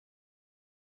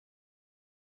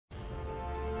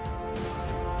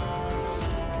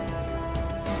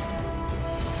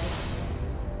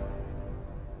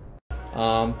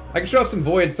I can show off some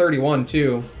Void 31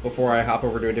 too before I hop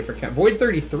over to a different count. Void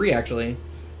 33 actually.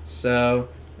 So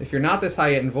if you're not this high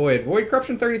yet in Void, Void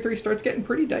Corruption 33 starts getting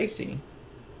pretty dicey.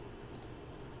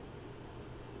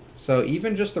 So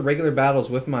even just the regular battles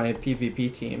with my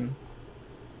PvP team.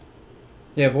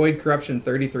 Yeah, Void Corruption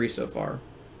 33 so far.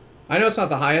 I know it's not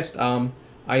the highest.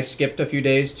 I skipped a few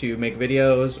days to make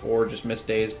videos or just missed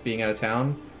days being out of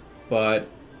town. But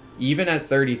even at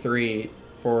 33,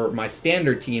 for my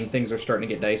standard team, things are starting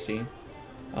to get dicey.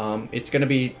 It's going to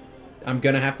be... I'm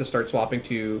going to have to start swapping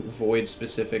to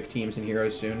Void-specific teams and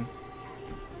heroes soon.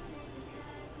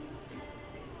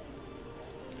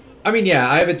 I mean, yeah,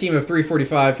 I have a team of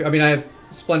 345. I mean, I have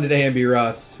Splendid AMB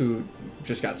Russ, who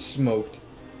just got smoked.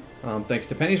 Thanks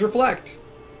to Penny's Reflect.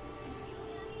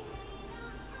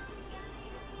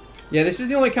 Yeah, this is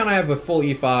the only account I have with full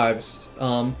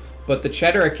E5s. But the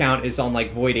Cheddar account is on,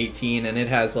 like, Void 18, and it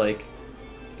has, like,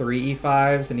 3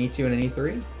 E5s, an E2, and an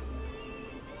E3.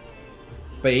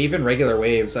 But even regular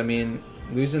waves, I mean,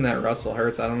 losing that Russell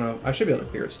hurts. I don't know. I should be able to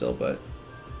clear it still, but...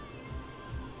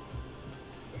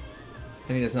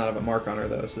 Penny does not have a mark on her,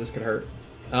 though, so this could hurt.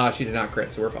 She did not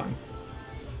crit, so we're fine.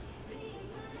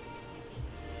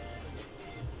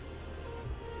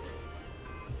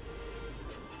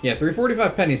 Yeah,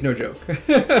 345 pennies, no joke.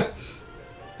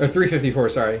 Or 354,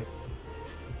 sorry.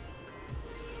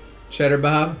 Cheddar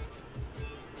Bob.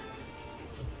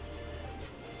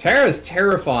 Terra's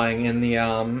terrifying in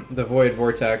the Void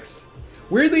Vortex.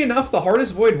 Weirdly enough, the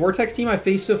hardest Void Vortex team I've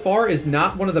faced so far is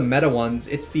not one of the meta ones.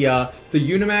 It's the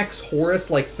Unimax Horus,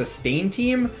 like, sustain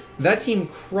team. That team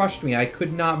crushed me. I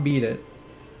could not beat it.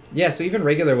 Yeah, so even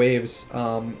regular waves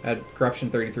at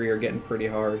Corruption 33 are getting pretty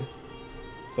hard.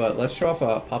 But let's show off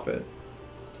a puppet.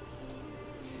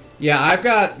 Yeah, I've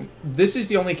got... This is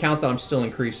the only account that I'm still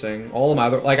increasing. All of my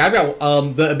other... Like, I've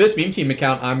got the Abyss Meme Team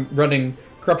account. I'm running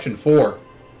Corruption 4.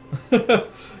 It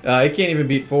can't even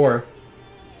beat 4.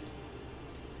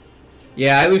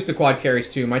 Yeah, I lose to quad carries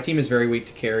too. My team is very weak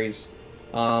to carries.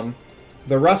 The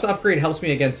Russ upgrade helps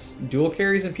me against dual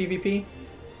carries in PvP.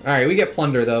 Alright, we get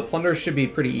Plunder though. Plunder should be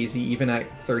pretty easy even at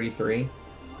 33.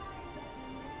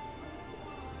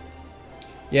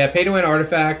 Yeah, pay-to-win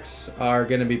artifacts are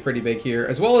going to be pretty big here.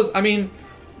 As well as, I mean,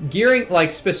 gearing,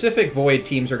 like, specific Void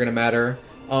teams are going to matter.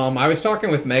 I was talking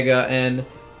with Mega, and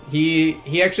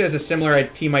he actually has a similar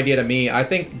team idea to me. I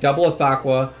think double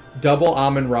Athakwa, double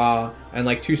Amun-Ra, and,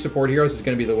 like, 2 support heroes is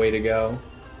going to be the way to go.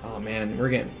 Oh, man, we're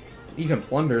getting... Even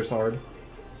Plunder's hard.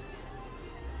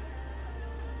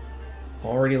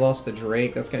 Already lost the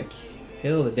Drake. That's going to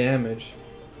kill the damage.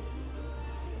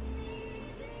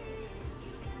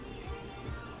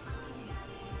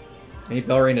 I need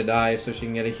Belrain to die so she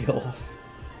can get a heal off.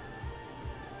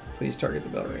 Please target the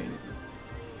Belrain.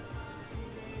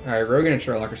 Alright, Rogan and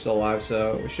Sherlock are still alive,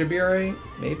 so we should be alright.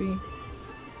 Maybe.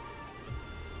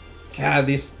 God,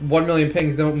 these 1 million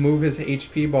pings don't move his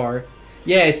HP bar.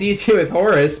 Yeah, it's easy with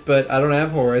Horus, but I don't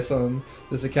have Horus on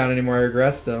this account anymore. I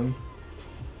regressed him.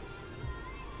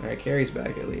 Alright, carries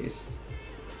back at least.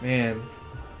 Man.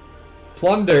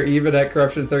 Plunder, even at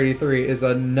Corruption 33, is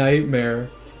a nightmare.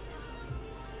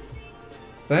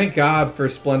 Thank God for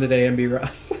Splendid AMB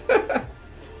Russ.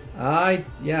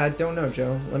 Yeah, I don't know,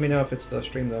 Joe. Let me know if it's the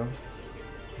stream, though.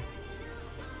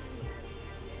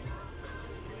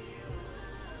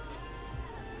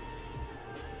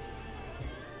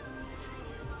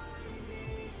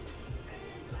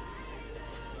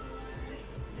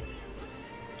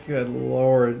 Good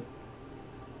Lord.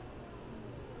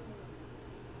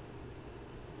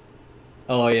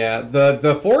 Oh yeah,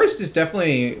 the forest is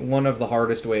definitely one of the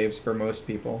hardest waves for most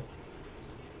people.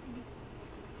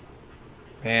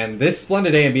 And this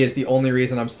Splendid AMB is the only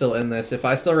reason I'm still in this. If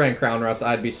I still ran Crown Rust,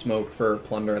 I'd be smoked for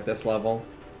Plunder at this level.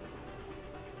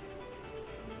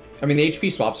 I mean, the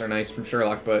HP swaps are nice from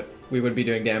Sherlock, but we would be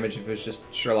doing damage if it was just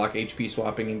Sherlock HP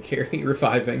swapping and carry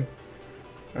reviving.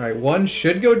 Alright, 1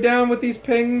 should go down with these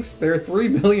pings. There are 3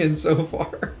 million so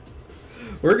far.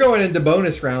 We're going into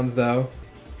bonus rounds, though.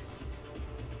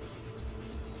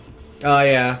 Oh,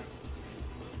 yeah.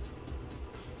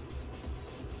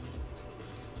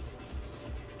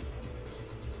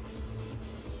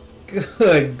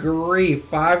 Good grief.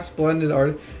 5 Splendid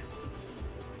art.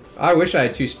 I wish I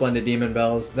had 2 Splendid Demon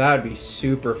Bells. That would be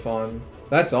super fun.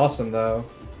 That's awesome, though.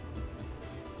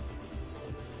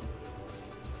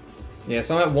 Yeah,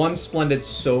 so I'm at 1 Splendid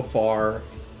so far.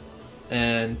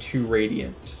 And 2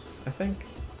 Radiant, I think.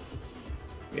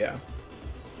 Yeah.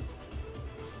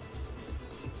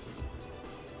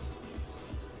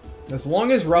 As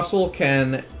long as Russell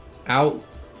can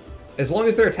as long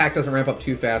as their attack doesn't ramp up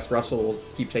too fast, Russell will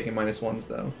keep taking -1s,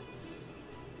 though.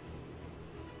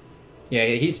 Yeah,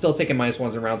 he's still taking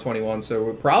 -1s in round 21, so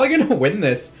we're probably going to win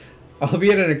this,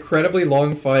 albeit an incredibly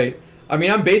long fight. I mean,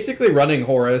 I'm basically running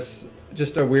Horus,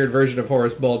 just a weird version of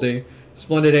Horus Baldy.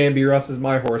 Splendid AMB Russell is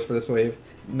my horse for this wave.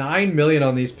 9 million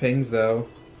on these pings, though.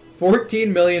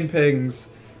 14 million pings.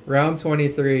 Round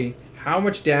 23. How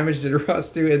much damage did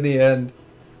Russ do in the end?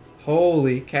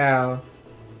 Holy cow.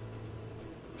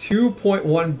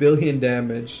 2.1 billion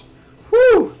damage.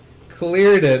 Whew!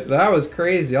 Cleared it. That was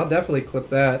crazy. I'll definitely clip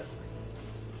that.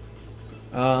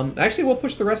 Actually, we'll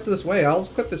push the rest of this way. I'll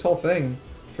clip this whole thing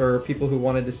for people who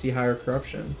wanted to see higher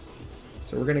corruption.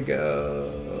 So we're gonna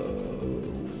go...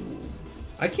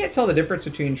 I can't tell the difference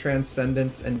between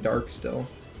Transcendence and Dark still.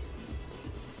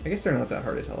 I guess they're not that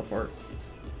hard to tell apart.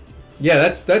 Yeah,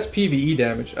 that's PvE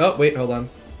damage. Oh, wait, hold on.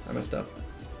 I messed up.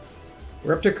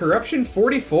 We're up to Corruption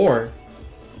 44.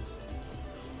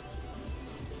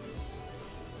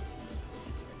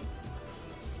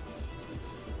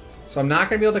 So I'm not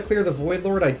going to be able to clear the Void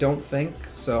Lord, I don't think.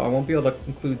 So I won't be able to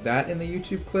include that in the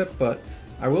YouTube clip, but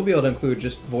I will be able to include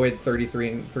just Void 33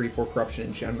 and 34 Corruption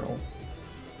in general.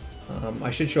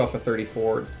 I should show off a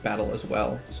 34 battle as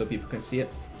well, so people can see it.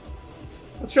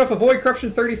 Let's show off a Void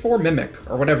Corruption 34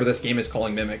 Mimic, or whatever this game is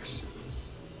calling Mimics.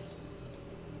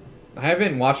 I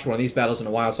haven't watched one of these battles in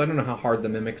a while, so I don't know how hard the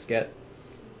Mimics get.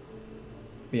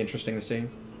 Be interesting to see.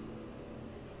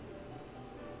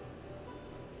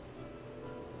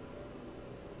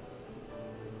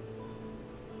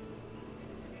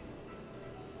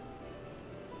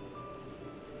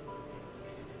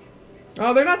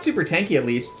 Oh, they're not super tanky at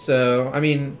least, so, I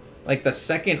mean, like, the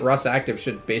second Russ active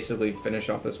should basically finish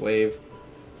off this wave.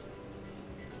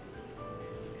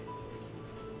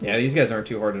 Yeah, these guys aren't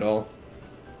too hard at all.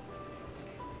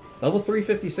 Level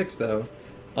 356, though.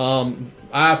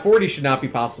 40 should not be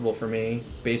possible for me,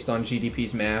 based on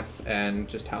GDP's math and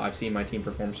just how I've seen my team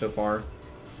perform so far.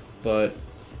 But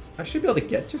I should be able to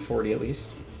get to 40 at least.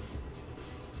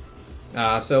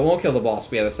 So it won't kill the boss,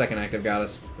 but yeah, the second active got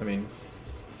us. I mean...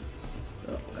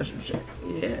 Oh, I should check.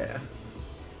 Yeah.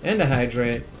 And a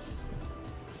hydrate.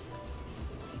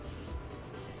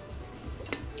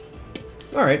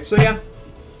 Alright, so yeah.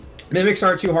 Mimics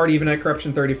aren't too hard even at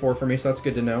Corruption 34 for me, so that's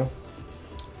good to know.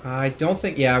 I don't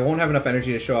think... Yeah, I won't have enough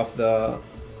energy to show off the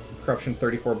Corruption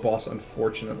 34 boss,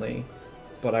 unfortunately.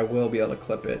 But I will be able to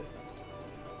clip it.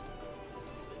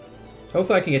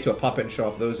 Hopefully I can get to a puppet and show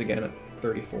off those again at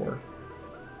 34.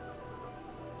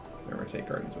 I'm going to take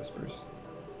Guardian's Whispers.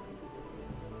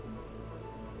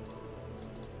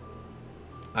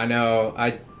 I know.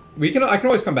 I can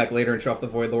always come back later and show off the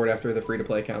Void Lord after the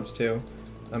free-to-play accounts, too.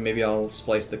 Maybe I'll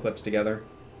splice the clips together.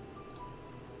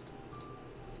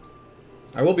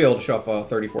 I will be able to show off a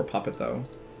 34 puppet, though.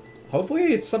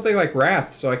 Hopefully it's something like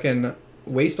Wrath, so I can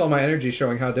waste all my energy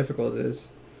showing how difficult it is.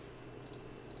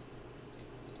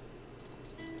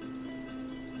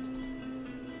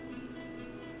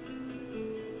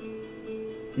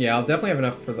 Yeah, I'll definitely have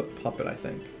enough for the puppet, I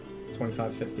think.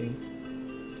 25-50.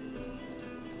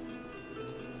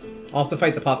 I'll have to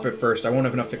fight the puppet first. I won't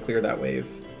have enough to clear that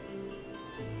wave.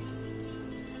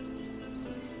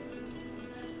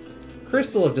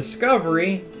 Crystal of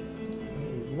Discovery.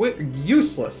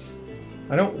 Useless.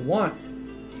 I don't want...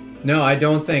 No, I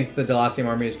don't think the Delacium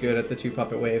army is good at the 2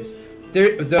 puppet waves.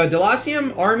 The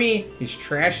Delacium army is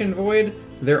trash and void.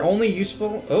 They're only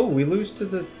useful... Oh, we lose to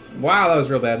the... Wow, that was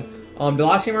real bad.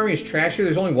 Delacium army is trashy.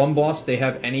 There's only one boss they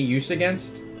have any use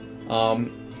against.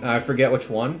 I forget which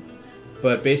one.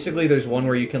 But basically there's one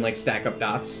where you can like stack up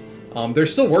dots. They're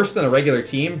still worse than a regular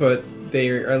team, but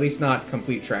they're at least not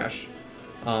complete trash.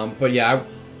 But yeah,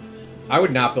 I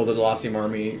would not build a Delacium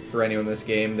army for anyone in this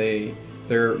game.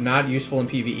 They're not useful in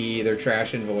PvE. They're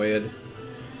trash and void.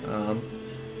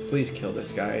 Please kill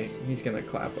this guy. He's gonna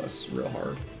clap us real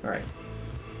hard. Alright.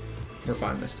 We're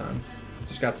fine this time.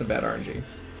 Just got some bad RNG.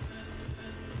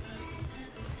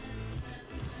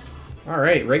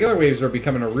 Alright, regular waves are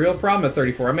becoming a real problem at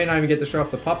 34. I may not even get to show off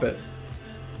the puppet.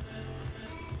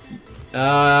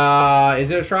 Is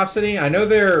it Atrocity? I know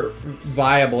they're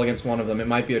viable against one of them. It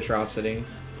might be Atrocity.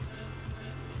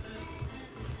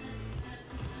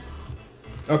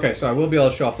 Okay, so I will be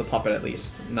able to show off the puppet at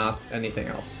least, not anything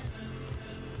else.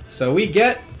 So we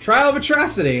get Trial of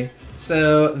Atrocity.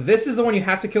 So this is the one you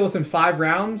have to kill within 5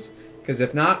 rounds, because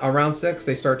if not, on round 6,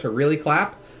 they start to really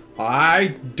clap.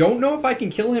 I don't know if I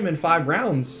can kill him in 5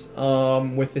 rounds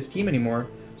with this team anymore.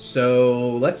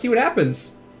 So let's see what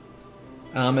happens.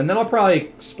 And then I'll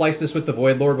probably splice this with the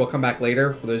Void Lord. We'll come back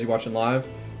later for those of you watching live.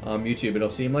 YouTube, it'll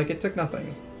seem like it took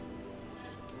nothing.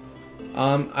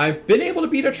 I've been able to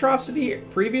beat Atrocity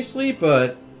previously,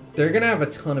 but they're going to have a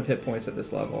ton of hit points at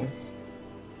this level.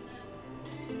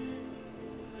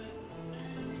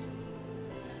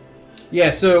 Yeah,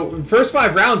 so first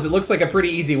 5 rounds, it looks like a pretty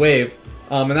easy wave.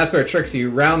 And that's where it tricks you.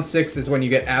 Round 6 is when you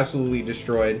get absolutely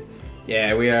destroyed.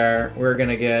 Yeah, we're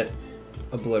gonna get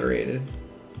obliterated.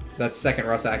 That second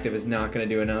Russ active is not gonna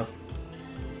do enough.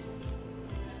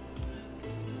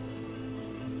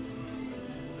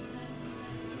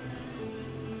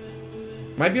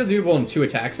 Might be doable in 2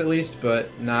 attacks at least, but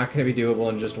not gonna be doable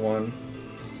in just 1.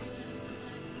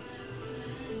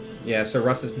 Yeah, so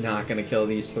Russ is not gonna kill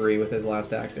these 3 with his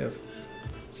last active.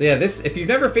 So yeah, this, if you've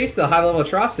never faced a high level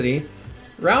atrocity,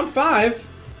 round 5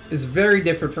 is very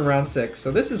different from round 6.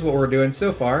 So this is what we're doing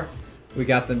so far. We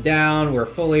got them down, we're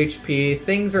full HP,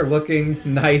 things are looking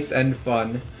nice and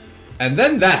fun. And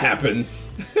then that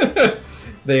happens.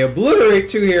 They obliterate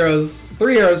 2 heroes,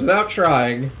 3 heroes without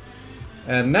trying.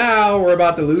 And now we're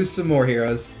about to lose some more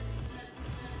heroes.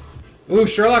 Ooh,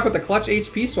 Sherlock with the clutch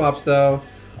HP swaps though.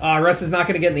 Russ is not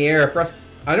going to get in the air. If Russ,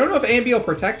 I don't know if AMB will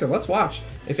protect him. Let's watch.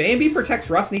 If AMB protects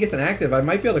Russ and he gets an active, I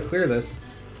might be able to clear this.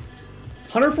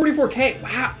 144k.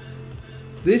 Wow.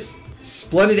 This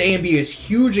Splendid AMB is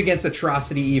huge against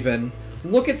Atrocity even.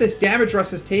 Look at this damage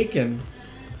Russ has taken.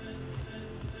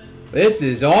 This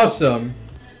is awesome.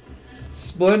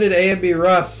 Splendid AMB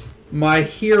Russ, my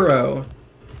hero.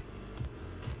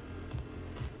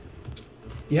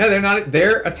 Yeah,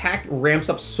 their attack ramps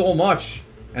up so much,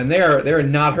 and they're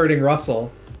not hurting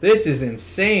Russell. This is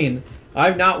insane.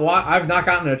 I've not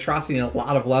gotten an Atrocity in a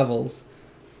lot of levels.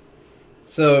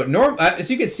 So as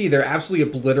you can see, they're absolutely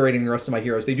obliterating the rest of my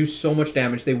heroes. They do so much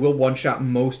damage. They will one-shot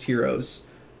most heroes.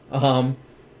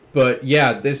 But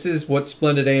yeah, this is what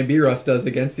Splendid AMB Russ does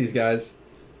against these guys.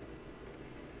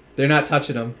 They're not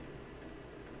touching them.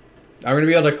 I'm going to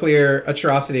be able to clear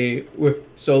Atrocity with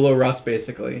solo Russ,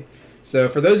 basically. So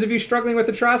for those of you struggling with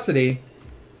Atrocity,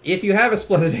 if you have a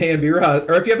Splendid AMB Russ,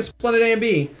 or if you have a Splendid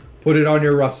AMB, put it on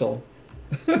your Russell.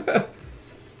 It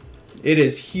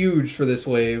is huge for this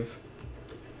wave.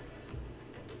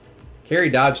 Carry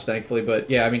dodged, thankfully, but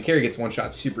yeah, I mean, Carry gets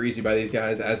one-shot super easy by these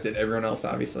guys, as did everyone else,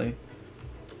 obviously.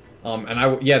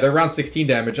 Yeah, they're round 16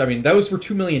 damage. I mean, those were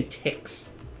 2 million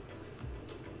ticks.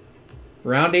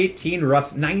 Round 18,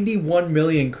 Russ, 91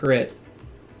 million crit.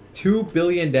 2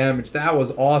 billion damage. That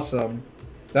was awesome.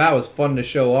 That was fun to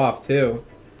show off, too.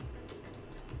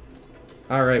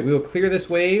 Alright, we will clear this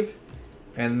wave,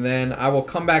 and then I will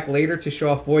come back later to show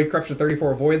off Void Corruption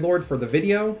 34 Void Lord for the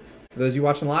video. For those of you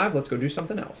watching live, let's go do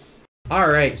something else.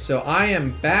 Alright, so I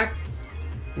am back.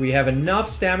 We have enough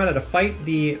stamina to fight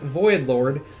the Void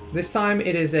Lord. This time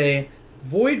it is a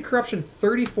Void Corruption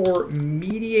 34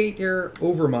 Mediator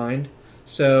Overmind.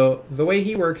 So the way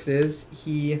he works is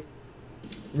he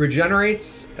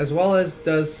regenerates as well as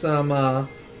does some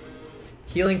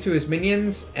healing to his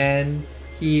minions, and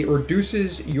he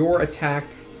reduces your attack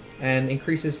and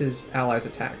increases his allies'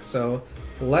 attack. So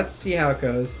let's see how it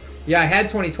goes. Yeah, I had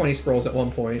 20/20 scrolls at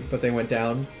one point, but they went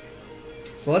down.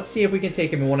 So let's see if we can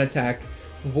take him in one attack.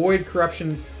 Void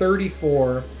Corruption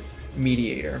 34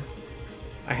 Mediator.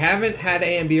 I haven't had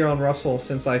AMB on Russell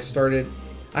since I started.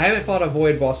 I haven't fought a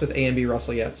Void boss with AMB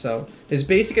Russell yet, so his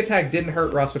basic attack didn't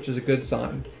hurt Russ, which is a good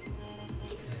sign.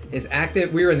 His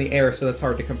active, we were in the air, so that's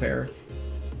hard to compare.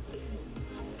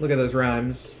 Look at those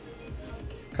rhymes.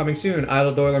 Coming soon,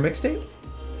 Idle Doyler mixtape.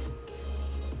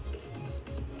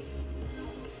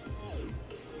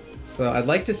 So I'd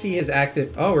like to see his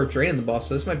active. Oh, we're draining the boss,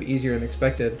 so this might be easier than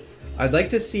expected. I'd like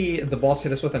to see the boss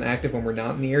hit us with an active when we're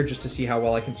not in the air, just to see how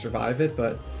well I can survive it,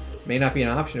 but may not be an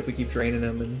option if we keep draining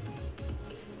him. And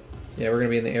yeah, we're going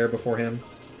to be in the air before him.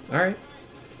 Alright.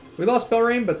 We lost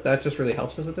Belrain, but that just really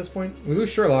helps us at this point. We lose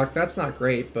Sherlock. That's not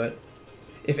great, but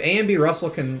if AMB Russell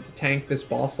can tank this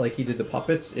boss like he did the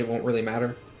puppets, it won't really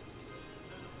matter.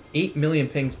 8 million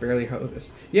pings barely hold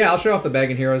this. Yeah, I'll show off the Bag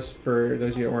and Heroes for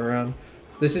those of you that weren't around.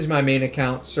 This is my main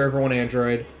account, server 1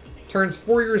 Android. Turns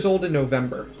 4 years old in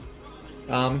November.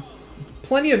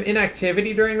 Plenty of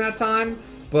inactivity during that time,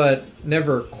 but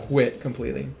never quit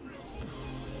completely.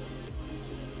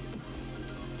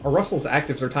 Russell's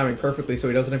actives are timing perfectly, so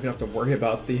he doesn't even have to worry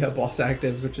about the boss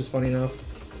actives, which is funny enough.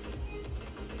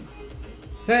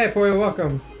 Hey, Poyo,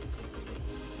 welcome.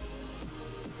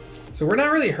 So we're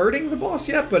not really hurting the boss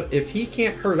yet, but if he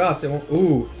can't hurt us, it won't...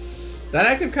 Ooh, that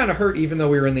active kind of hurt even though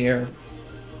we were in the air.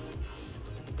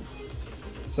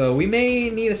 So we may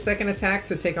need a second attack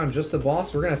to take on just the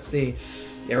boss. We're going to see.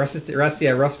 Yeah,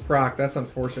 Russ proc. That's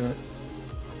unfortunate.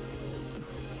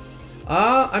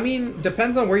 I mean,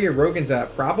 depends on where your Rogan's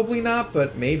at. Probably not,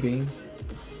 but maybe.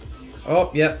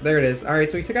 Oh, yep, there it is. Alright,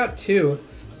 so we took out 2.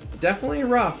 Definitely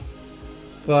rough.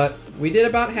 But we did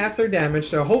about half their damage,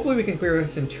 so hopefully we can clear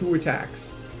this in 2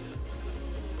 attacks.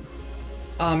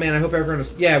 Oh man, I hope everyone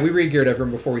was... Yeah, we re-geared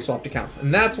everyone before we swapped accounts.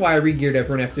 And that's why I re-geared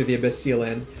everyone after the Abyss Seal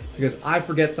in. Because I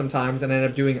forget sometimes and I end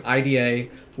up doing IDA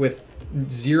with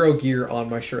 0 gear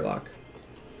on my Sherlock.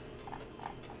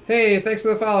 Hey, thanks for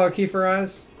the follow, Kiefer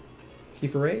Eyes.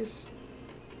 Kiefer Rays?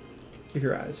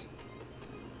 Kiefer Eyes.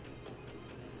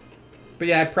 But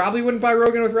yeah, I probably wouldn't buy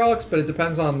Rogan with relics, but it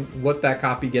depends on what that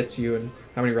copy gets you and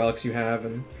how many relics you have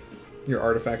and your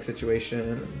artifact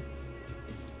situation.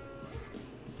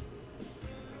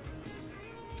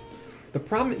 The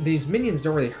problem, these minions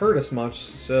don't really hurt us much,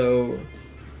 so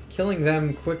killing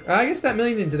them quick... I guess that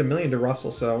minion did 1 million to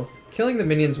Russell, so killing the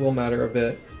minions will matter a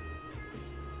bit.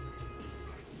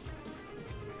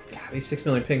 God, these 6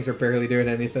 million pings are barely doing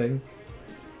anything.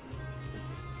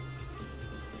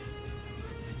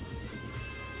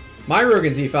 My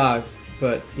Rogan's E5,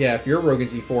 but yeah, if your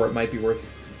Rogan's E4, it might be worth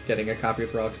getting a copy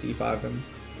with relics to E5 him.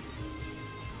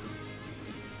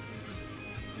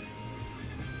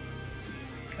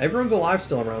 Everyone's alive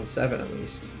still around 7 at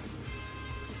least.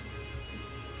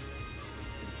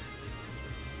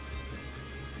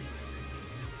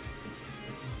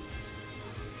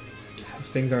 These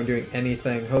pings aren't doing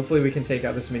anything. Hopefully we can take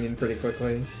out this minion pretty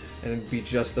quickly and be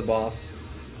just the boss.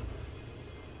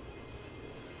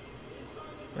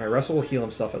 Alright, Russell will heal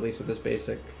himself at least with this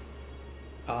basic.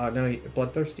 No,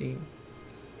 Bloodthirsty.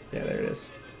 Yeah, there it is.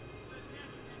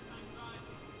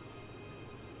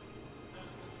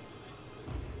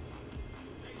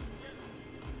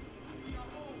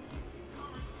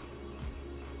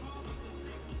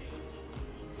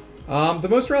 The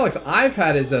most relics I've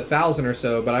had is 1,000 or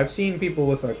so, but I've seen people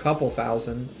with a couple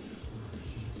thousand.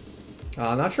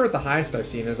 Not sure what the highest I've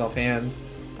seen is offhand.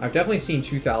 I've definitely seen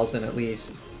 2,000 at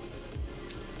least.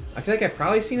 I feel like I've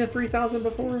probably seen a 3,000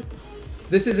 before.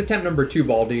 This is attempt number 2,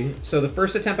 Baldy. So the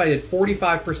first attempt I did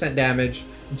 45% damage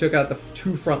and took out the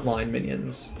 2 frontline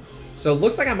minions. So it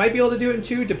looks like I might be able to do it in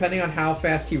 2, depending on how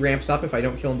fast he ramps up if I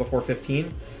don't kill him before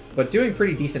 15. But doing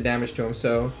pretty decent damage to him,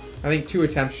 so I think 2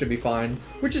 attempts should be fine.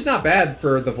 Which is not bad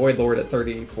for the Void Lord at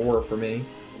 34 for me.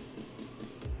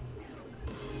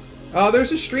 Oh,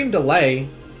 there's a stream delay.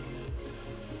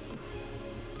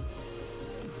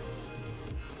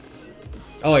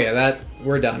 Oh yeah, that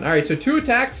we're done. All right, so 2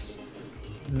 attacks,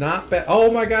 not bad.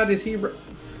 Oh my God, is he?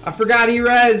 I forgot he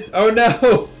rezzed. Oh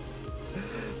no,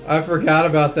 I forgot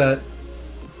about that.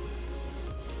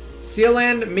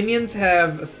 Sealand minions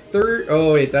have 30.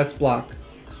 Oh wait, that's block.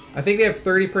 I think they have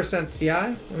 30% CI.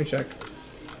 Let me check.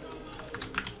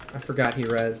 I forgot he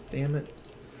rezzed. Damn it.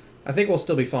 I think we'll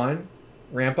still be fine.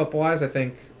 Ramp up wise, I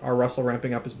think our Russell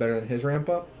ramping up is better than his ramp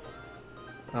up.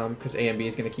 Because AMB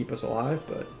is going to keep us alive,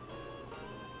 but.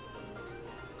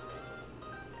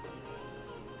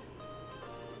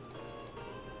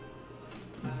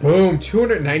 Boom,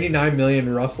 299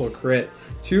 million Russell crit,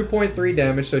 2.3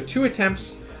 damage, so 2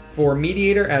 attempts for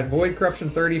Mediator at Void Corruption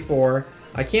 34.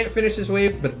 I can't finish this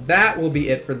wave, but that will be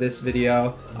it for this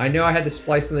video. I know I had to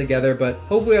splice them together, but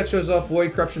hopefully that shows off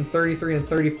Void Corruption 33 and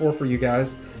 34 for you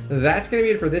guys. That's going to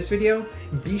be it for this video.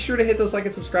 Be sure to hit those like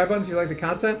and subscribe buttons if you like the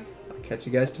content. I'll catch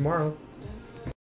you guys tomorrow.